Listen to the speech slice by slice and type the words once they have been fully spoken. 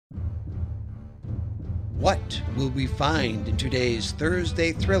What will we find in today's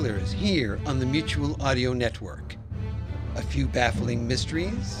Thursday Thrillers here on the Mutual Audio Network? A few baffling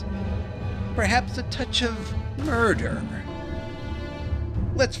mysteries? Perhaps a touch of murder?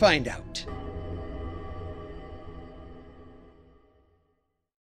 Let's find out.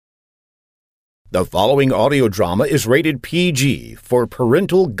 The following audio drama is rated PG for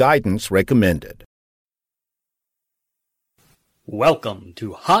parental guidance recommended. Welcome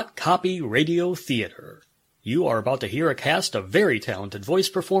to Hot Copy Radio Theater. You are about to hear a cast of very talented voice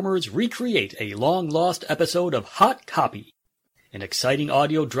performers recreate a long-lost episode of Hot Copy, an exciting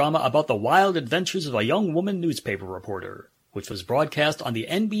audio drama about the wild adventures of a young woman newspaper reporter, which was broadcast on the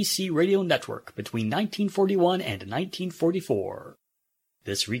NBC radio network between 1941 and 1944.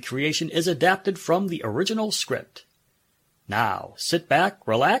 This recreation is adapted from the original script. Now, sit back,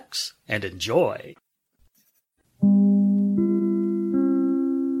 relax, and enjoy.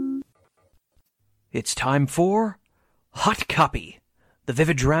 It's time for Hot Copy, the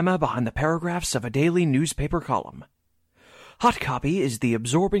vivid drama behind the paragraphs of a daily newspaper column. Hot Copy is the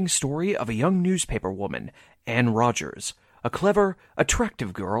absorbing story of a young newspaper woman, Anne Rogers, a clever,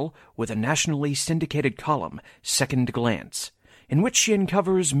 attractive girl with a nationally syndicated column, Second Glance, in which she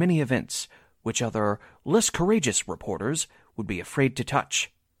uncovers many events which other, less courageous reporters would be afraid to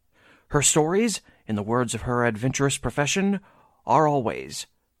touch. Her stories, in the words of her adventurous profession, are always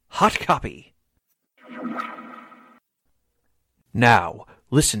hot copy. Now,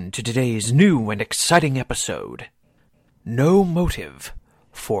 listen to today's new and exciting episode, No Motive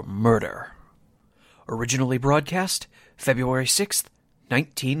for Murder. Originally broadcast February 6th,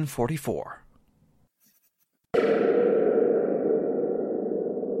 1944.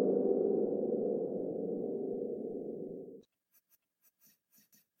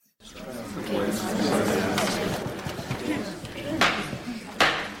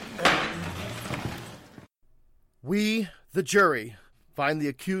 We, the jury, find the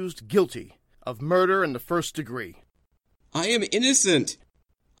accused guilty of murder in the first degree. I am innocent.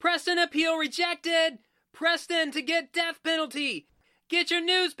 Preston appeal rejected. Preston to get death penalty. Get your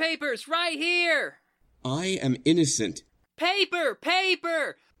newspapers right here. I am innocent. Paper.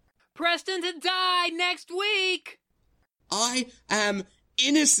 Preston to die next week. I am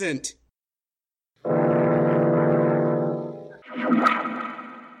innocent.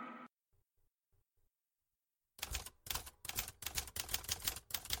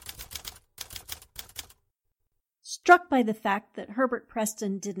 Struck by the fact that Herbert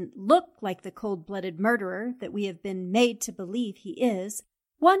Preston didn't look like the cold-blooded murderer that we have been made to believe he is,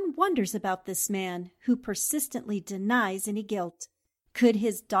 one wonders about this man who persistently denies any guilt. Could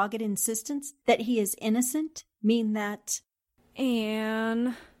his dogged insistence that he is innocent mean that...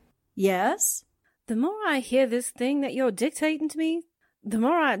 Anne? Yes? The more I hear this thing that you're dictating to me, the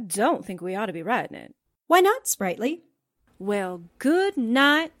more I don't think we ought to be writing it. Why not, Sprightly? Well, good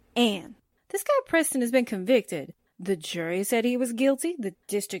night, Anne. This guy Preston has been convicted. The jury said he was guilty. The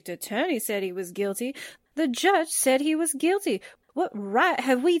district attorney said he was guilty. The judge said he was guilty. What right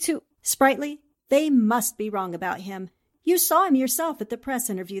have we to... Sprightly, they must be wrong about him. You saw him yourself at the press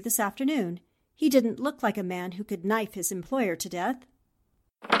interview this afternoon. He didn't look like a man who could knife his employer to death.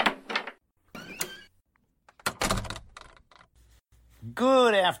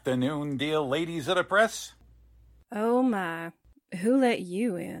 Good afternoon, dear ladies of the press. Oh my, who let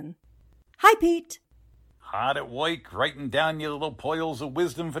you in? Hi, Pete. Hard at work writing down your little pearls of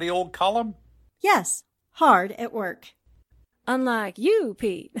wisdom for the old column? Yes, hard at work. Unlike you,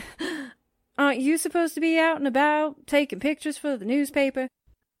 Pete. Aren't you supposed to be out and about, taking pictures for the newspaper?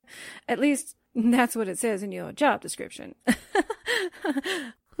 At least, that's what it says in your job description.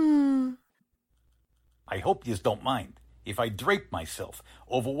 I hope yous don't mind if I drape myself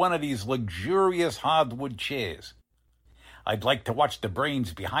over one of these luxurious hardwood chairs. I'd like to watch the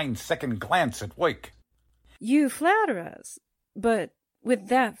brains behind Second Glance at work. You flatter us, but with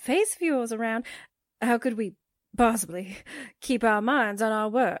that face of yours around, how could we possibly keep our minds on our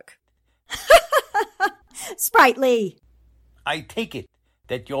work? Sprightly! I take it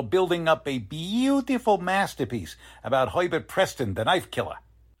that you're building up a beautiful masterpiece about Herbert Preston, the knife killer.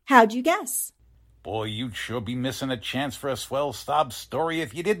 How'd you guess? Boy, you'd sure be missing a chance for a swell sob story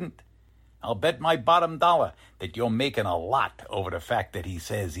if you didn't. I'll bet my bottom dollar that you're making a lot over the fact that he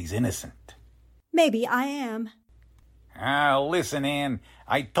says he's innocent. Maybe I am. Listen, Anne,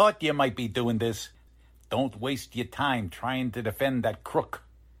 I thought you might be doing this. Don't waste your time trying to defend that crook.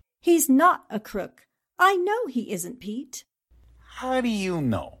 He's not a crook. I know he isn't, Pete. How do you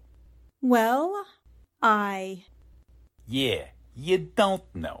know? Well, Yeah, you don't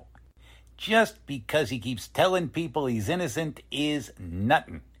know. Just because he keeps telling people he's innocent is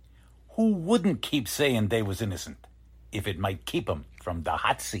nothing. Who wouldn't keep saying they was innocent, if it might keep 'em from the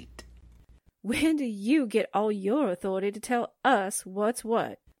hot seat? When do you get all your authority to tell us what's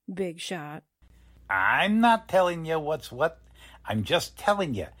what, Big Shot? I'm not telling you what's what. I'm just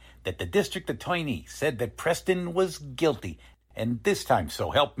telling you that the district attorney said that Preston was guilty, and this time,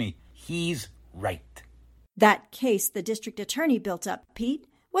 so help me, he's right. That case the district attorney built up, Pete,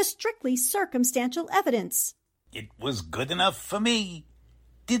 was strictly circumstantial evidence. It was good enough for me.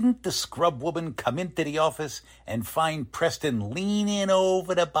 Didn't the scrub woman come into the office and find Preston leaning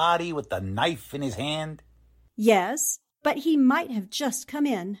over the body with the knife in his hand? Yes, but he might have just come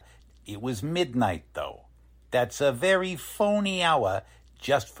in. It was midnight, though. That's a very phony hour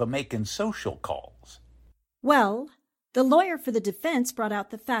just for making social calls. Well, the lawyer for the defense brought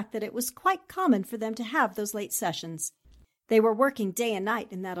out the fact that it was quite common for them to have those late sessions. They were working day and night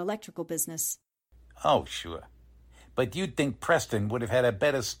in that electrical business. Oh, sure. But you'd think Preston would have had a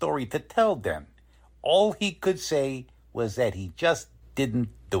better story to tell then. All he could say was that he just didn't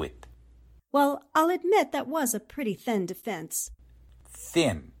do it. Well, I'll admit that was a pretty thin defense.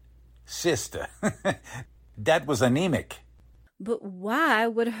 Thin? Sister. That was anemic. But why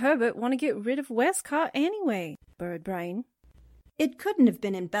would Herbert want to get rid of Westcott anyway, Birdbrain? It couldn't have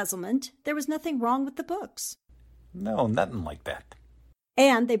been embezzlement. There was nothing wrong with the books. No, nothing like that.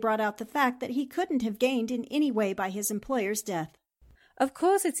 And they brought out the fact that he couldn't have gained in any way by his employer's death. Of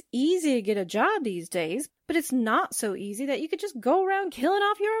course, it's easy to get a job these days, but it's not so easy that you could just go around killing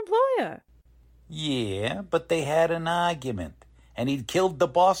off your employer. Yeah, but they had an argument, and he'd killed the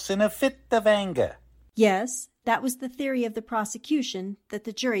boss in a fit of anger. Yes, that was the theory of the prosecution that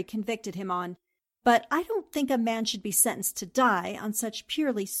the jury convicted him on. But I don't think a man should be sentenced to die on such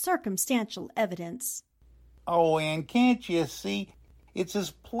purely circumstantial evidence. Oh, and can't you see? It's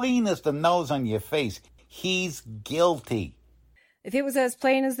as plain as the nose on your face. He's guilty. If it was as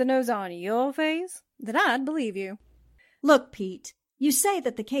plain as the nose on your face, then I'd believe you. Look, Pete, you say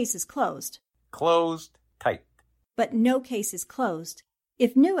that the case is closed. Closed tight. But no case is closed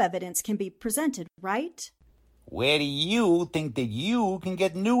if new evidence can be presented, right? Where do you think that you can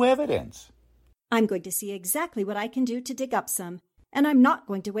get new evidence? I'm going to see exactly what I can do to dig up some, and I'm not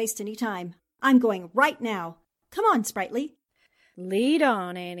going to waste any time. I'm going right now. Come on, Sprightly. Lead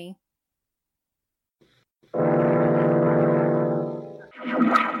on, Annie.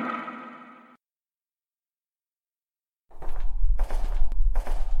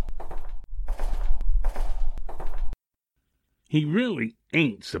 He really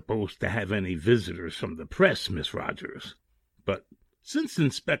ain't supposed to have any visitors from the press, Miss Rogers. But since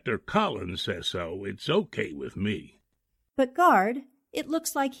Inspector Collins says so, it's okay with me. But, Guard, it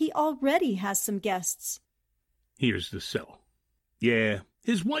looks like he already has some guests. Here's the cell. Yeah,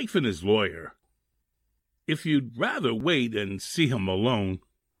 his wife and his lawyer. If you'd rather wait and see him alone...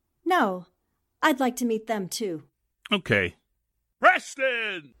 No, I'd like to meet them, too. Okay.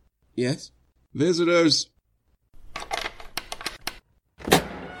 Preston! Yes? Visitors!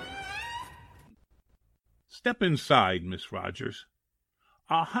 Step inside, Miss Rogers.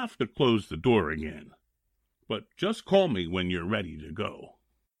 I'll have to close the door again. But just call me when you're ready to go.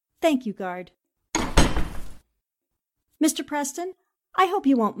 Thank you, Guard. Mr. Preston, I hope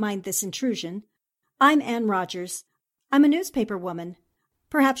you won't mind this intrusion. I'm Ann Rogers. I'm a newspaper woman.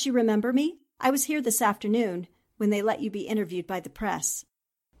 Perhaps you remember me? I was here this afternoon when they let you be interviewed by the press.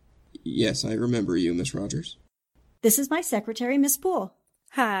 Yes, I remember you, Miss Rogers. This is my secretary, Miss Poole.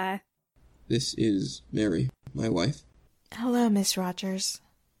 Hi. This is Mary, my wife. Hello, Miss Rogers.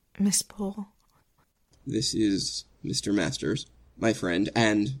 Miss Poole. This is Mr. Masters, my friend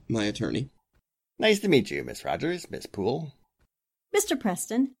and my attorney. Nice to meet you, Miss Rogers, Miss Poole. Mr.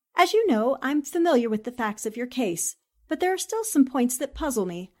 Preston, as you know, I'm familiar with the facts of your case, but there are still some points that puzzle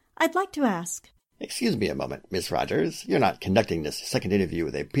me. I'd like to ask. Excuse me a moment, Miss Rogers. You're not conducting this second interview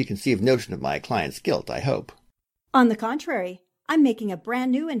with a preconceived notion of my client's guilt, I hope. On the contrary, I'm making a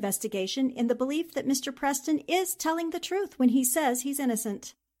brand new investigation in the belief that Mr. Preston is telling the truth when he says he's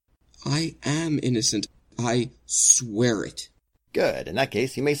innocent. I am innocent. I swear it. Good. In that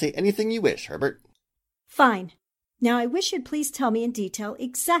case, you may say anything you wish, Herbert. Fine. Now I wish you'd please tell me in detail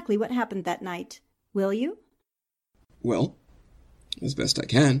exactly what happened that night. Will you? Well, as best I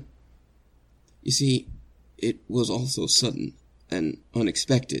can. You see, it was all so sudden and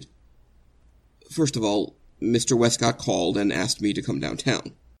unexpected. First of all, Mr. Westcott called and asked me to come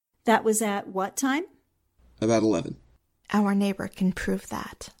downtown. That was at what time? About 11. Our neighbor can prove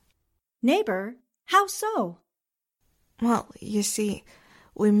that. Neighbor? How so? Well, you see,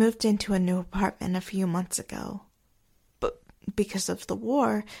 we moved into a new apartment a few months ago. But because of the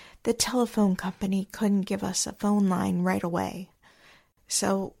war, the telephone company couldn't give us a phone line right away.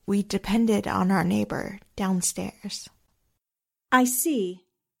 so we depended on our neighbor downstairs. I see.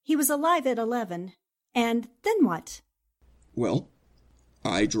 He was alive at 11. And then what? Well,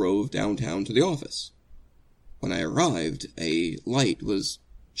 I drove downtown to the office. When I arrived, a light was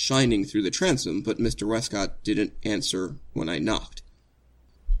shining through the transom, but Mr. Westcott didn't answer when I knocked.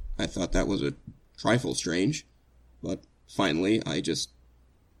 I thought that was a trifle strange, but finally I just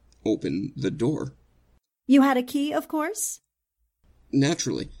opened the door. You had a key, of course?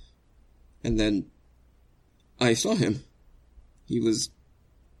 Naturally. And then I saw him. He was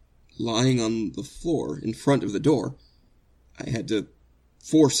lying on the floor in front of the door. I had to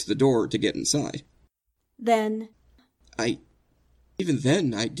force the door to get inside. Then? Even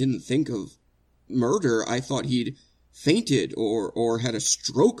then, I didn't think of murder. I thought he'd fainted or had a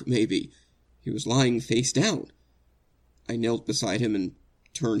stroke, maybe. He was lying face down. I knelt beside him and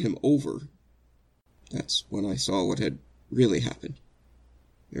turned him over. That's when I saw what had really happened.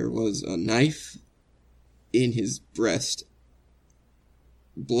 There was a knife in his breast,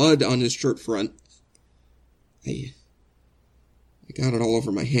 blood on his shirt front. I got it all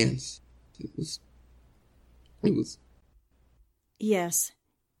over my hands. It was... Yes,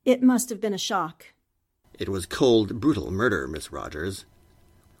 it must have been a shock. It was cold, brutal murder, Miss Rogers.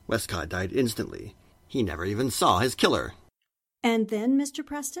 Westcott died instantly. He never even saw his killer. And then, Mr.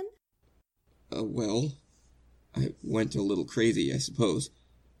 Preston? Well, I went a little crazy, I suppose.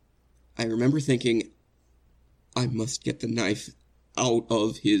 I remember thinking, I must get the knife out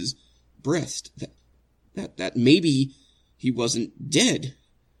of his breast. That maybe he wasn't dead.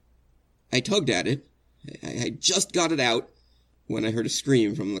 I tugged at it. I just got it out when I heard a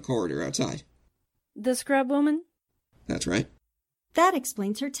scream from the corridor outside. The scrub woman? That's right. That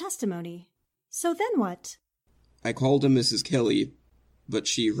explains her testimony. So then what? I called to Mrs. Kelly, but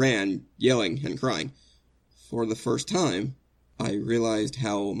she ran, yelling and crying. For the first time, I realized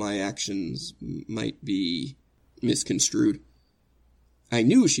how my actions might be misconstrued. I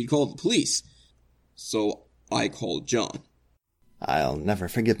knew she'd called the police, so I called John. I'll never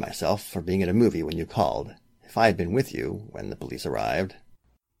forgive myself for being at a movie when you called. If I had been with you when the police arrived...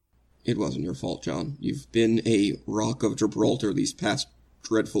 It wasn't your fault, John. You've been a rock of Gibraltar these past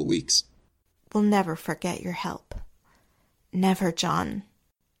dreadful weeks. We'll never forget your help. Never, John.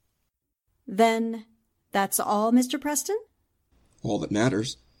 Then, that's all, Mr. Preston? All that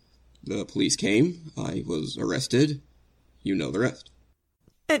matters. The police came, I was arrested. You know the rest.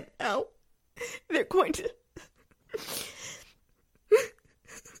 And now, they're going to...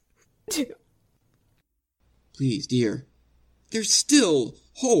 Please, dear. There's still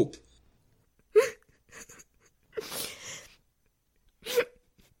hope.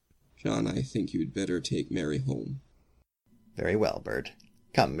 John, I think you'd better take Mary home. Very well, Bert.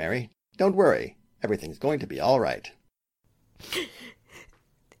 Come, Mary. Don't worry. Everything's going to be all right.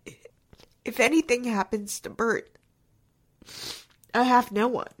 If anything happens to Bert, I have no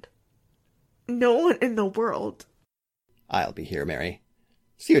one. No one in the world. I'll be here, Mary.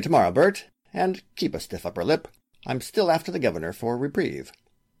 See you tomorrow, Bert. And keep a stiff upper lip. I'm still after the governor for reprieve.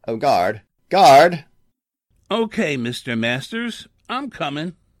 Oh, guard! Guard! Okay, Mr. Masters. I'm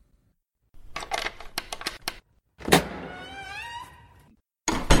coming.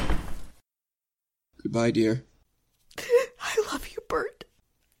 Goodbye, dear. I love you, Bert.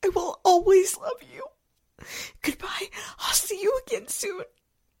 I will always love you. Goodbye. I'll see you again soon.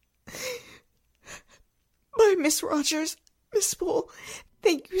 Bye, Miss Rogers. Miss Poole,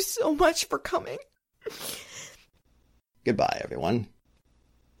 thank you so much for coming. Goodbye, everyone.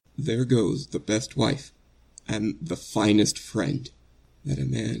 There goes the best wife and the finest friend that a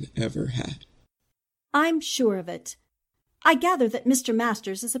man ever had. I'm sure of it. I gather that Mr.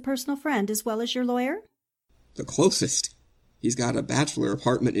 Masters is a personal friend as well as your lawyer? The closest. He's got a bachelor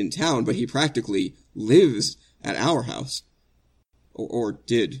apartment in town, but he practically lives at our house. Or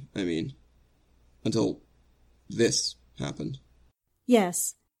did, I mean. Until this happened.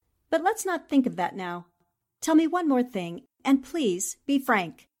 Yes, but let's not think of that now. Tell me one more thing, and please be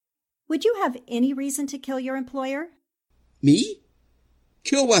frank. Would you have any reason to kill your employer? Me?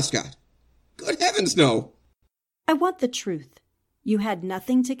 Kill Westcott? Good heavens, no! I want the truth. You had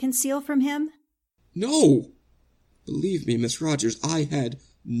nothing to conceal from him? No! Believe me, Miss Rogers, I had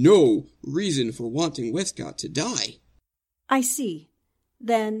no reason for wanting Westcott to die. I see.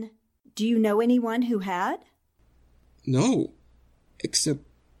 Then, do you know anyone who had? No, except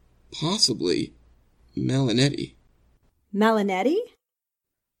possibly Malinetti. Malinetti?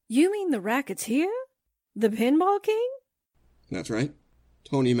 You mean the racketeer? The pinball king? That's right.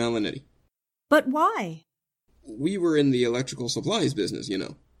 Tony Malinetti. But why? We were in the electrical supplies business, you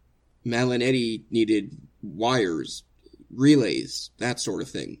know. Malinetti needed wires, relays, that sort of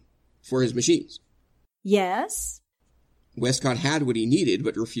thing, for his machines. Yes? Westcott had what he needed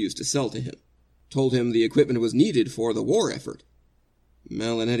but refused to sell to him. Told him the equipment was needed for the war effort.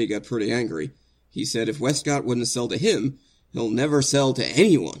 Malinetti got pretty angry. He said if Westcott wouldn't sell to him, he'll never sell to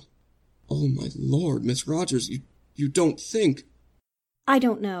anyone. Oh, my lord, Miss Rogers, you don't think... I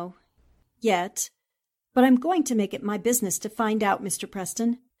don't know. Yet. But I'm going to make it my business to find out, Mr.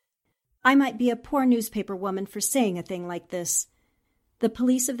 Preston. I might be a poor newspaper woman for saying a thing like this. The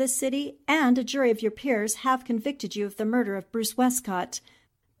police of this city and a jury of your peers have convicted you of the murder of Bruce Westcott,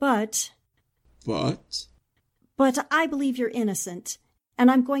 but... But I believe you're innocent,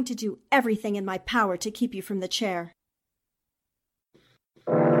 and I'm going to do everything in my power to keep you from the chair.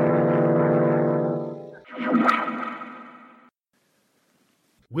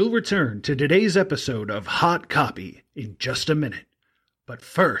 We'll return to today's episode of Hot Copy in just a minute. But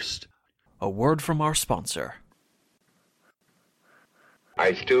first, a word from our sponsor.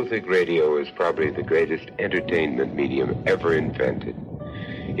 I still think radio is probably the greatest entertainment medium ever invented.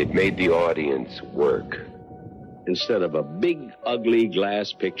 It made the audience work. Instead of a big, ugly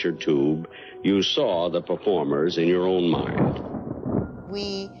glass picture tube, you saw the performers in your own mind.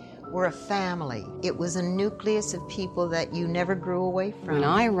 We were a family. It was a nucleus of people that you never grew away from. When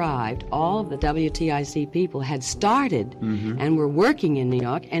I arrived, all of the WTIC people had started and were working in New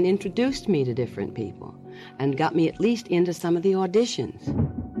York and introduced me to different people and got me at least into some of the auditions.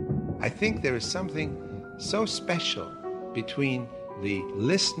 I think there is something so special between the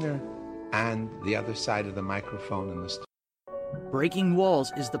listener and the other side of the microphone in the studio. Breaking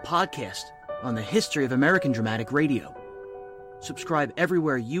Walls is the podcast on the history of American dramatic radio. Subscribe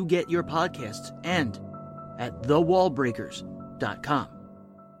everywhere you get your podcasts and at thewallbreakers.com.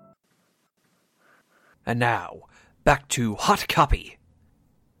 And now, back to Hot Copy.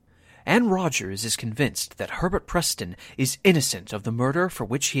 Anne Rogers is convinced that Herbert Preston is innocent of the murder for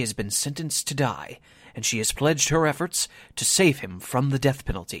which he has been sentenced to die, and she has pledged her efforts to save him from the death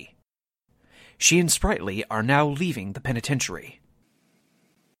penalty. She and Sprightly are now leaving the penitentiary.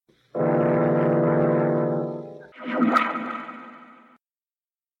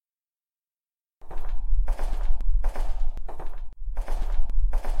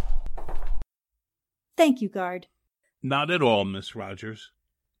 Thank you, guard. Not at all, Miss Rogers.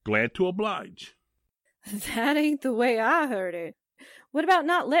 Glad to oblige. That ain't the way I heard it. What about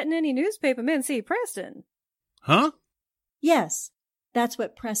not letting any newspaper men see Preston? Huh? Yes, that's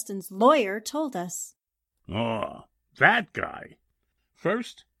what Preston's lawyer told us. Oh, that guy.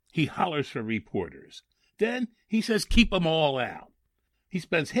 First, he hollers for reporters. Then he says keep 'em all out. He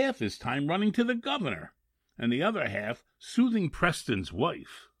spends half his time running to the governor, and the other half soothing Preston's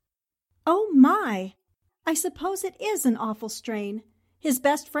wife. Oh, my! I suppose it is an awful strain. His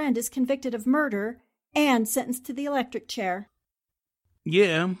best friend is convicted of murder and sentenced to the electric chair.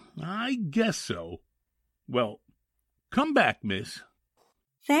 Yeah, I guess so. Well, come back, miss.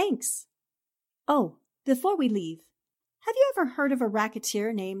 Thanks. Oh, before we leave, have you ever heard of a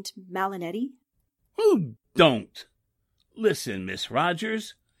racketeer named Malinetti? Who don't? Listen, Miss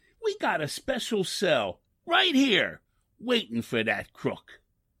Rogers, we got a special cell right here waiting for that crook.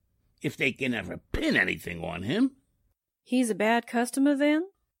 If they can ever pin anything on him. He's a bad customer, then?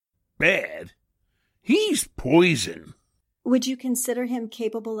 Bad? He's poison. Would you consider him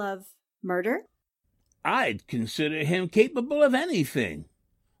capable of murder? I'd consider him capable of anything.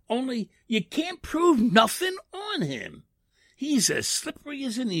 Only you can't prove nothing on him. He's as slippery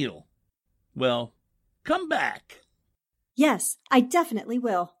as an eel. Well, come back. Yes, I definitely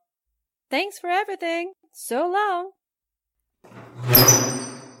will. Thanks for everything. So long.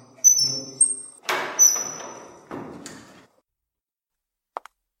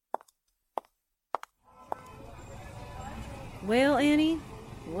 Well, Annie,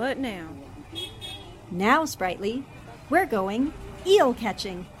 what now? Now, Sprightly, we're going eel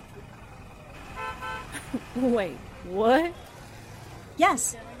catching. Wait, what?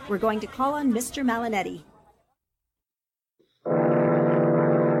 Yes, we're going to call on Mr. Malinetti.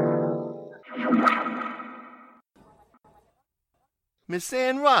 Miss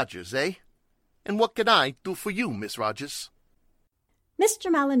Anne Rogers, eh? And what can I do for you, Miss Rogers? Mr.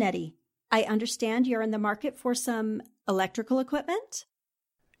 Malinetti, I understand you're in the market for some electrical equipment?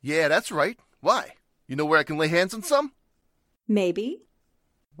 Yeah, that's right. Why? You know where I can lay hands on some? Maybe.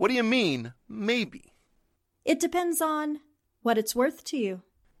 What do you mean, maybe? It depends on what it's worth to you.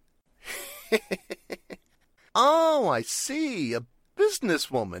 Oh, I see. A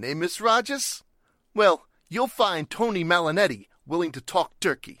businesswoman, eh, Miss Rogers? Well, you'll find Tony Malinetti willing to talk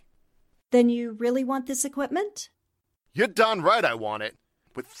turkey. Then you really want this equipment? You're darn right I want it.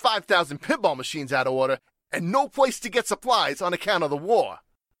 With 5,000 pinball machines out of order and no place to get supplies on account of the war.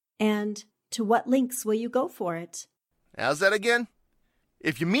 And to what lengths will you go for it? How's that again?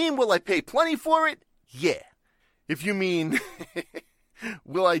 If you mean will I pay plenty for it, yeah. If you mean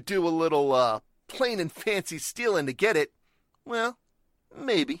will I do a little plain and fancy stealing to get it, well,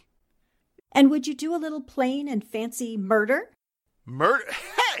 maybe. And would you do a little plain and fancy murder? Murder?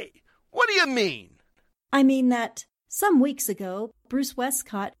 Hey! What do you mean? I mean that some weeks ago, Bruce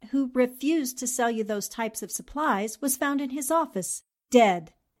Westcott, who refused to sell you those types of supplies, was found in his office,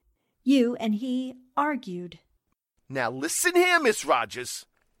 dead. You and he argued. Now listen here, Miss Rogers.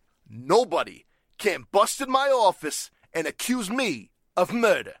 Nobody can bust in my office and accuse me of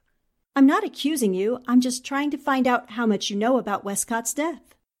murder. I'm not accusing you. I'm just trying to find out how much you know about Westcott's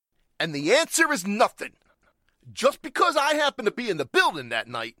death. And the answer is nothing. Just because I happened to be in the building that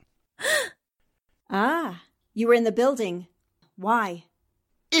night. Ah, you were in the building. Why?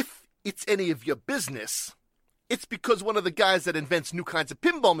 If it's any of your business, it's because one of the guys that invents new kinds of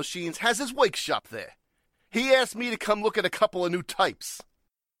pinball machines has his wake shop there. He asked me to come look at a couple of new types.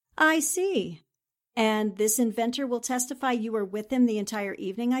 I see. And this inventor will testify you were with him the entire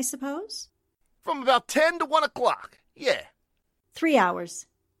evening, I suppose? From about 10 to 1 o'clock, yeah. 3 hours.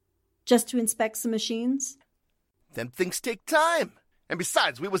 Just to inspect some machines? Them things take time. And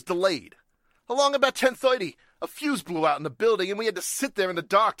besides, we was delayed. Along about 10:30, a fuse blew out in the building and we had to sit there in the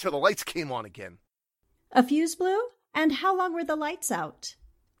dark till the lights came on again. A fuse blew? And how long were the lights out?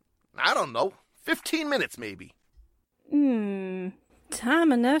 I don't know. 15 minutes, maybe.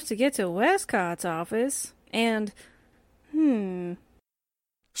 Time enough to get to Westcott's office. And,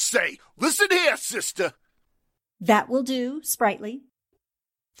 Say, listen here, sister. That will do, Sprightly.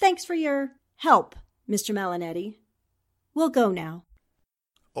 Thanks for your help, Mr. Malinetti. We'll go now.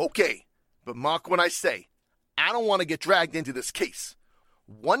 Okay, but mark what I say. I don't want to get dragged into this case.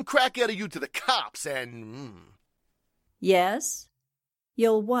 One crack out of you to the cops and... Yes?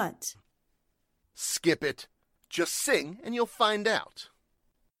 You'll what? Skip it. Just sing and you'll find out.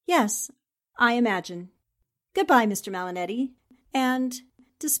 Yes, I imagine. Goodbye, Mr. Malinetti. And,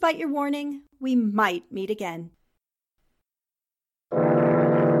 despite your warning, we might meet again.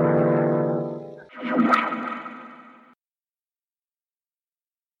 What?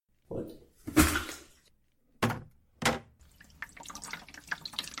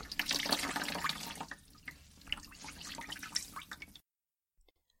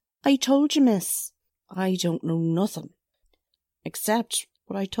 I told you, miss, I don't know nothing. Except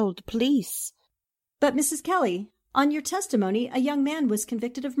what I told the police. But, Mrs. Kelly, on your testimony, a young man was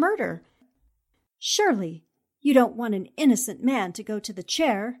convicted of murder. Surely, you don't want an innocent man to go to the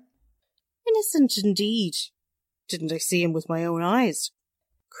chair. Innocent indeed. Didn't I see him with my own eyes?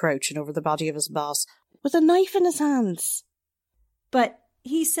 Crouching over the body of his boss, with a knife in his hands. But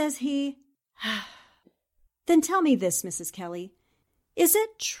he says he... Then tell me this, Mrs. Kelly. Is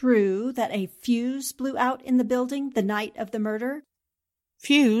it true that a fuse blew out in the building the night of the murder?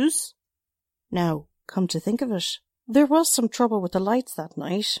 Fuse? Now, come to think of it, there was some trouble with the lights that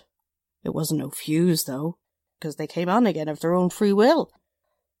night. It wasn't no fuse, though, because they came on again of their own free will.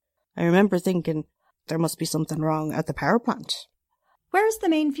 I remember thinking there must be something wrong at the power plant. Where's the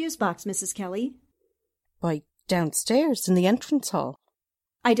main fuse box, Mrs. Kelly? Why, downstairs in the entrance hall.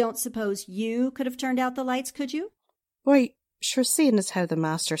 I don't suppose you could have turned out the lights, could you? Why, sure, seeing as how the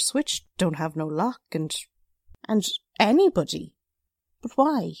master switch don't have no lock and anybody. But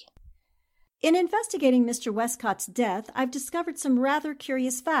why? In investigating Mr. Westcott's death, I've discovered some rather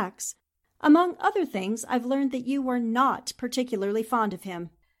curious facts. Among other things, I've learned that you were not particularly fond of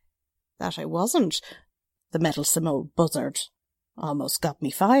him. That I wasn't. The meddlesome old buzzard almost got me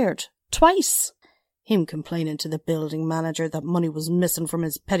fired. Twice. Him complaining to the building manager that money was missing from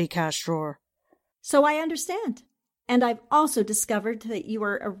his petty cash drawer. So I understand. And I've also discovered that you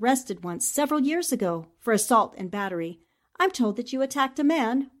were arrested once several years ago for assault and battery. I'm told that you attacked a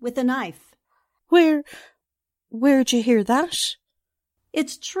man with a knife. Where'd you hear that?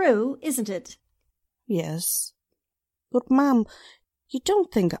 It's true, isn't it? Yes. But, ma'am, you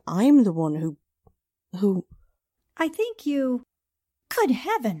don't think I'm the one who... I think you... Good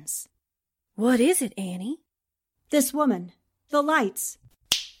heavens! What is it, Annie? This woman. The lights.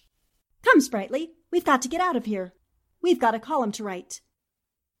 Come, Sprightly. We've got to get out of here. We've got a column to write.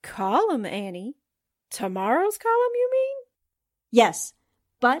 Column, Annie? Tomorrow's column, you mean? Yes,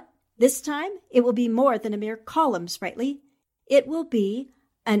 but this time it will be more than a mere column, Sprightly. It will be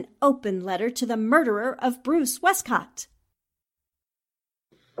an open letter to the murderer of Bruce Westcott.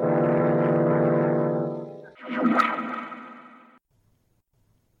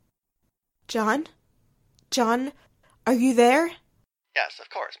 John, are you there? Yes, of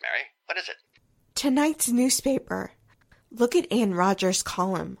course, Mary. What is it? Tonight's newspaper. Look at Anne Rogers'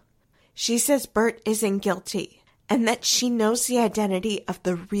 column. She says Bert isn't guilty, and that she knows the identity of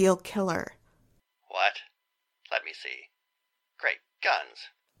the real killer. What? Let me see. Great guns.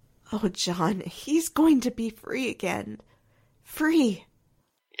 Oh, John, he's going to be free again. Free.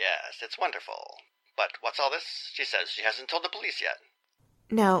 Yes, it's wonderful. But what's all this? She says she hasn't told the police yet.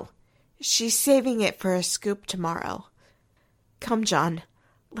 No, she's saving it for a scoop tomorrow. Come, John.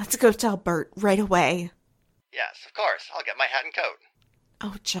 Let's go tell Bert right away. Yes, of course. I'll get my hat and coat.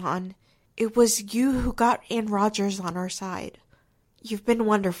 Oh, John, it was you who got Anne Rogers on our side. You've been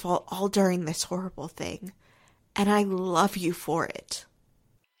wonderful all during this horrible thing, and I love you for it.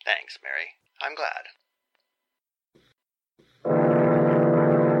 Thanks, Mary. I'm glad.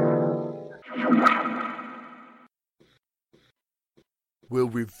 We'll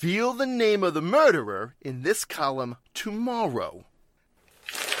reveal the name of the murderer in this column tomorrow.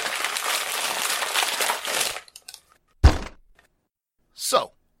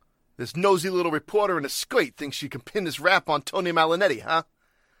 So, this nosy little reporter in a skirt thinks she can pin this rap on Tony Malinetti, huh?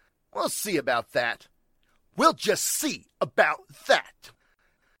 We'll see about that. We'll just see about that.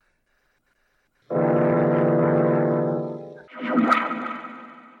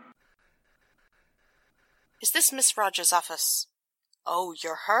 Is this Miss Rogers' office? Oh,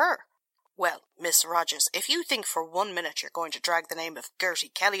 you're her? Well, Miss Rogers, if you think for 1 minute you're going to drag the name of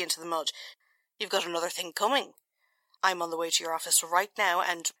Gertie Kelly into the mud, you've got another thing coming. I'm on the way to your office right now,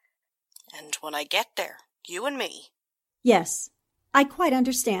 and when I get there, you and me. Yes, I quite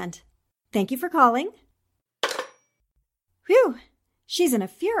understand. Thank you for calling. Whew, she's in a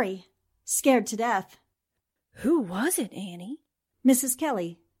fury. Scared to death. Who was it, Annie? Mrs.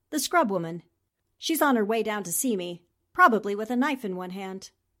 Kelly, the scrub woman. She's on her way down to see me, probably with a knife in one hand.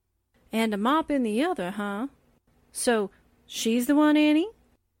 And a mop in the other, huh? So, she's the one, Annie?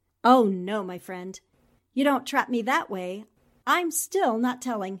 Oh, no, my friend. You don't trap me that way. I'm still not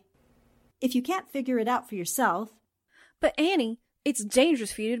telling. If you can't figure it out for yourself... But, Annie, it's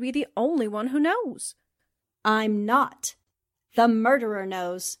dangerous for you to be the only one who knows. I'm not. The murderer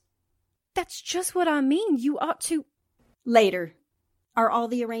knows. That's just what I mean. You ought to... Later. Are all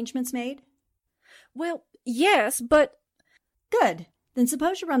the arrangements made? Well, yes, but... Good. Then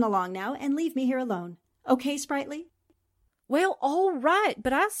suppose you run along now and leave me here alone. Okay, Sprightly? Well, all right,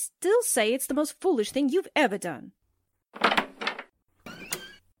 but I still say it's the most foolish thing you've ever done.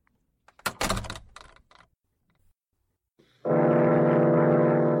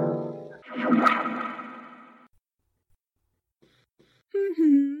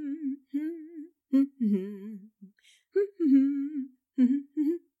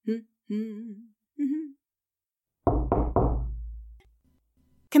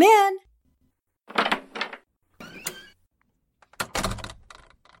 Come in.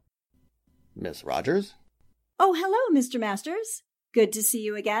 Miss Rogers? Oh, hello, Mr. Masters. Good to see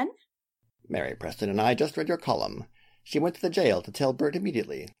you again. Mary Preston and I just read your column. She went to the jail to tell Bert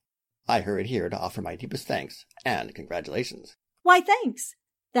immediately. I hurried here to offer my deepest thanks and congratulations. Why, thanks.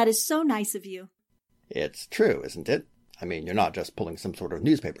 That is so nice of you. It's true, isn't it? I mean, you're not just pulling some sort of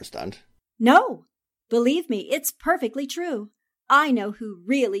newspaper stunt. No. Believe me, it's perfectly true. I know who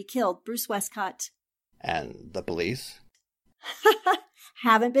really killed Bruce Westcott. And the police?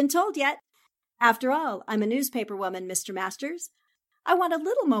 Haven't been told yet. After all, I'm a newspaper woman, Mr. Masters. I want a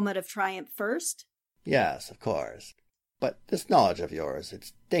little moment of triumph first. Yes, of course. But this knowledge of yours,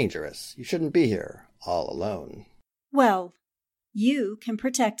 it's dangerous. You shouldn't be here, all alone. Well, you can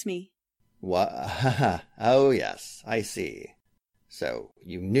protect me. What? Oh, yes, I see. So,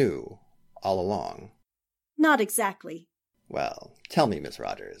 you knew all along? Not exactly. Well, tell me, Miss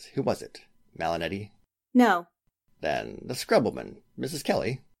Rogers, who was it? Malinetti? No. Then the scrub woman, Mrs.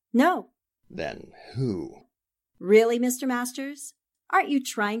 Kelly? No. Then who? Really, Mr. Masters? Aren't you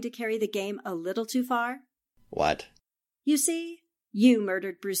trying to carry the game a little too far? What? You see, you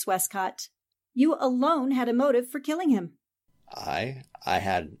murdered Bruce Westcott. You alone had a motive for killing him. I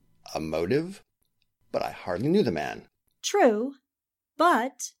had a motive? But I hardly knew the man. True,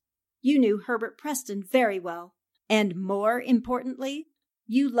 but you knew Herbert Preston very well. And more importantly,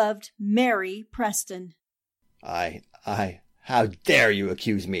 you loved Mary Preston. How dare you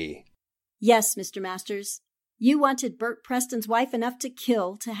accuse me? Yes, Mr. Masters. You wanted Bert Preston's wife enough to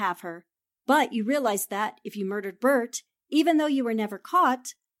kill to have her. But you realized that if you murdered Bert, even though you were never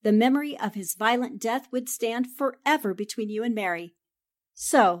caught, the memory of his violent death would stand forever between you and Mary.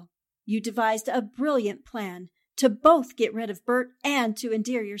 So, you devised a brilliant plan to both get rid of Bert and to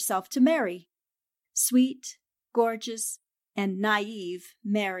endear yourself to Mary. Sweet, gorgeous, and naive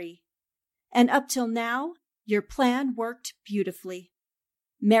Mary. And up till now, your plan worked beautifully.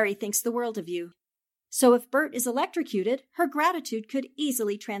 Mary thinks the world of you. So if Bert is electrocuted, her gratitude could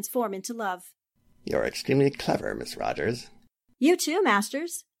easily transform into love. You're extremely clever, Miss Rogers. You too,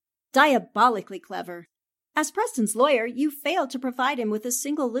 Masters. Diabolically clever. As Preston's lawyer, you failed to provide him with a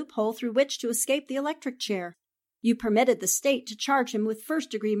single loophole through which to escape the electric chair. You permitted the state to charge him with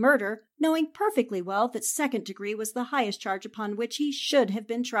first-degree murder, knowing perfectly well that second degree was the highest charge upon which he should have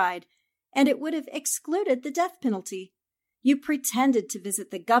been tried, and it would have excluded the death penalty. You pretended to visit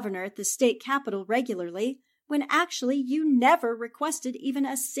the governor at the state capitol regularly, when actually you never requested even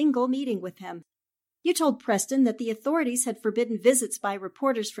a single meeting with him. You told Preston that the authorities had forbidden visits by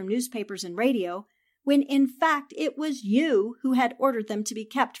reporters from newspapers and radio, when in fact it was you who had ordered them to be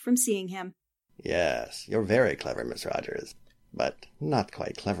kept from seeing him. Yes, you're very clever, Miss Rogers, but not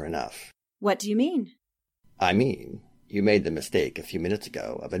quite clever enough. What do you mean? I mean, you made the mistake a few minutes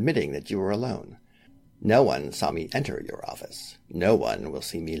ago of admitting that you were alone. No one saw me enter your office. No one will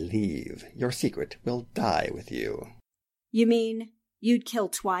see me leave. Your secret will die with you. You mean you'd kill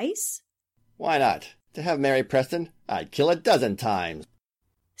twice? Why not? To have Mary Preston, I'd kill 12 times.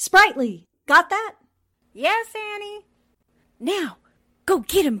 Sprightly, got that? Yes, Annie. Now, go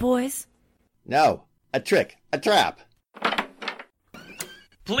get him, boys. No, a trick, a trap.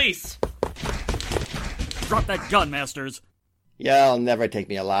 Police! Drop that gun, Masters. You'll never take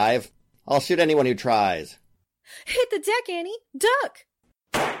me alive. I'll shoot anyone who tries. Hit the deck, Annie. Duck!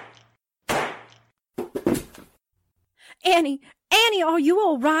 Annie, are you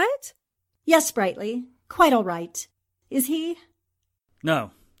all right? Yes, Sprightly. Quite all right. Is he?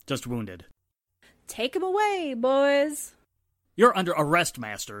 No, just wounded. Take him away, boys. You're under arrest,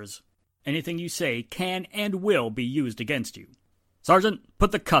 Masters. Anything you say can and will be used against you. Sergeant,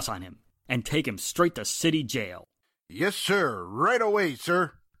 put the cuss on him and take him straight to city jail. Yes, sir. Right away,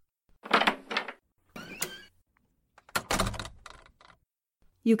 sir.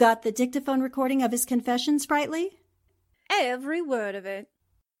 You got the dictaphone recording of his confession, Sprightly? Every word of it.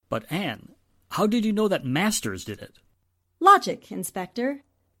 But Anne, how did you know that Masters did it? Logic, Inspector.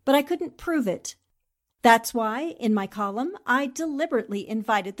 But I couldn't prove it. That's why, in my column, I deliberately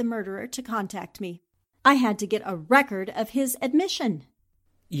invited the murderer to contact me. I had to get a record of his admission.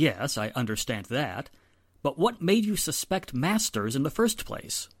 Yes, I understand that. But what made you suspect Masters in the first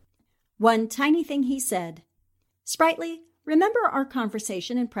place? One tiny thing he said. Sprightly, remember our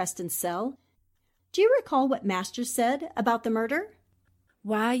conversation in Preston's cell? Do you recall what Masters said about the murder?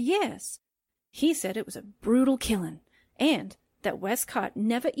 Why, yes. He said it was a brutal killing, and that Westcott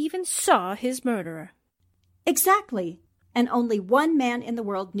never even saw his murderer. Exactly. And only one man in the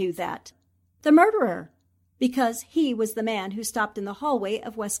world knew that. The murderer. Because he was the man who stopped in the hallway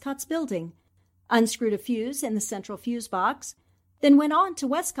of Westcott's building, unscrewed a fuse in the central fuse box, then went on to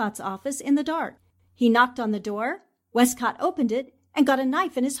Westcott's office in the dark. He knocked on the door, Westcott opened it, and got a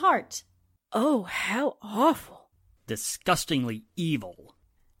knife in his heart. Oh, how awful. Disgustingly evil.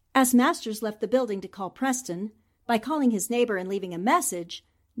 As Masters left the building to call Preston, by calling his neighbor and leaving a message,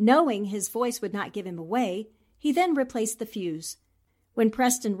 knowing his voice would not give him away, he then replaced the fuse. When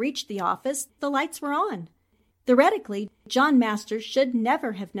Preston reached the office, the lights were on. Theoretically, John Masters should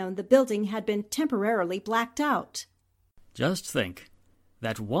never have known the building had been temporarily blacked out. Just think,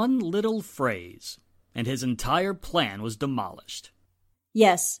 that one little phrase, and his entire plan was demolished.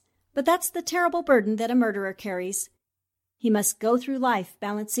 Yes, but that's the terrible burden that a murderer carries. He must go through life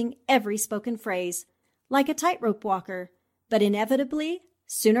balancing every spoken phrase, like a tightrope walker, but inevitably,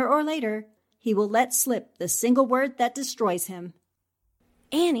 sooner or later, he will let slip the single word that destroys him.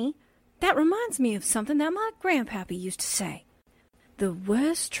 Annie, that reminds me of something that my grandpappy used to say. The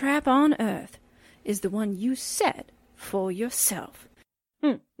worst trap on earth is the one you set for yourself.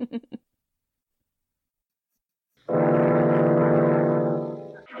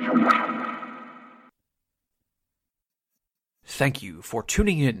 Thank you for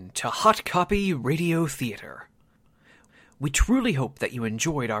tuning in to Hot Copy Radio Theater. We truly hope that you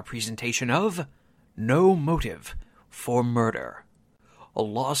enjoyed our presentation of No Motive for Murder, a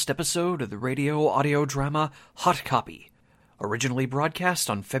lost episode of the radio audio drama Hot Copy, originally broadcast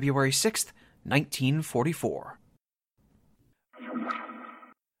on February 6th, 1944.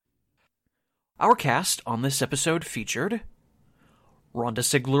 Our cast on this episode featured Rhonda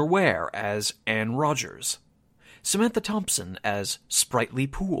Sigler-Ware as Anne Rogers, Samantha Thompson as Sprightly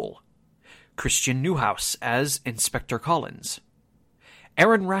Poole, Christian Newhouse as Inspector Collins,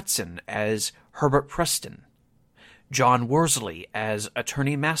 Aaron Ratson as Herbert Preston, John Worsley as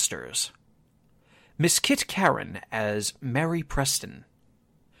Attorney Masters, Miss Kit Karen as Mary Preston,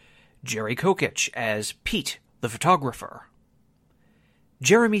 Jerry Kokich as Pete the photographer,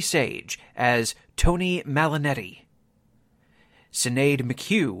 Jeremy Sage as Tony Malinetti, Sinead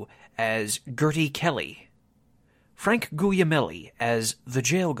McHugh as Gertie Kelly, Frank Guglielmelli as the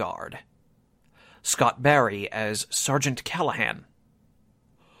jail guard, Scott Barry as Sergeant Callahan,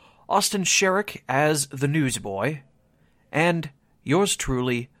 Austin Sherrick as the newsboy, and yours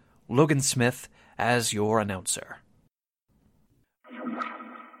truly, Logan Smith, as your announcer.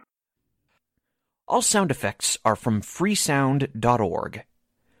 All sound effects are from freesound.org.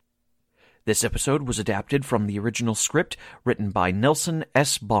 This episode was adapted from the original script written by Nelson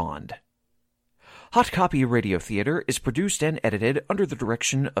S. Bond. Hot Copy Radio Theater is produced and edited under the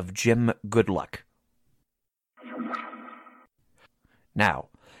direction of Jim Goodluck. Now,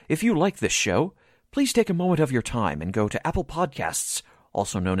 if you like this show, please take a moment of your time and go to Apple Podcasts,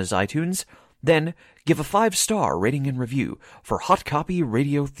 also known as iTunes, then give a 5-star rating and review for Hot Copy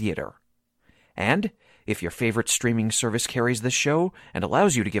Radio Theater. And if your favorite streaming service carries this show and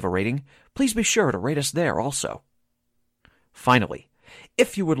allows you to give a rating, please be sure to rate us there also. Finally,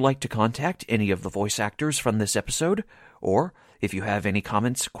 if you would like to contact any of the voice actors from this episode, or if you have any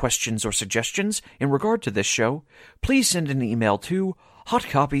comments, questions, or suggestions in regard to this show, please send an email to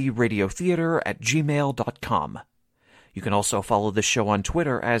hotcopyradiotheater@gmail.com. You can also follow this show on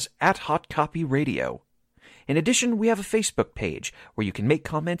Twitter as @HotCopyRadio. In addition, we have a Facebook page where you can make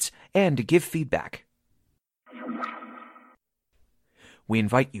comments and give feedback. We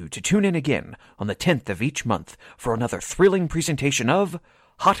invite you to tune in again on the 10th of each month for another thrilling presentation of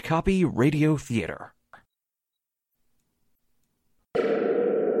Hot Copy Radio Theater.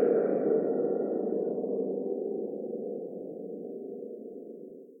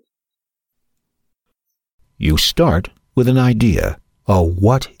 You start with an idea, a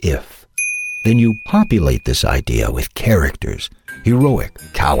what if. Then you populate this idea with characters. Heroic,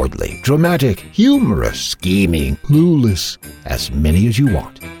 cowardly, dramatic, humorous, scheming, clueless, as many as you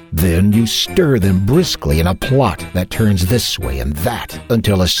want. Then you stir them briskly in a plot that turns this way and that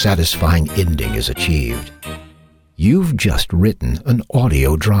until a satisfying ending is achieved. You've just written an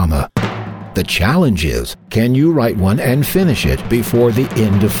audio drama. The challenge is, can you write one and finish it before the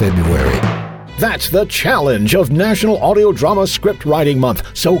end of February? That's the challenge of National Audio Drama Script Writing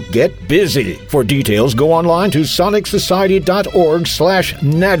Month, so get busy. For details, go online to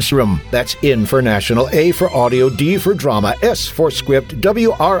sonicsociety.org/NADSRM. That's N for National, A for Audio, D for Drama, S for Script,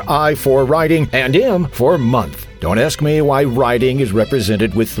 WRI for Writing, and M for Month. Don't ask me why writing is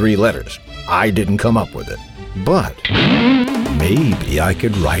represented with 3 letters. I didn't come up with it. But maybe I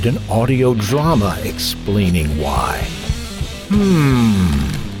could write an audio drama explaining why.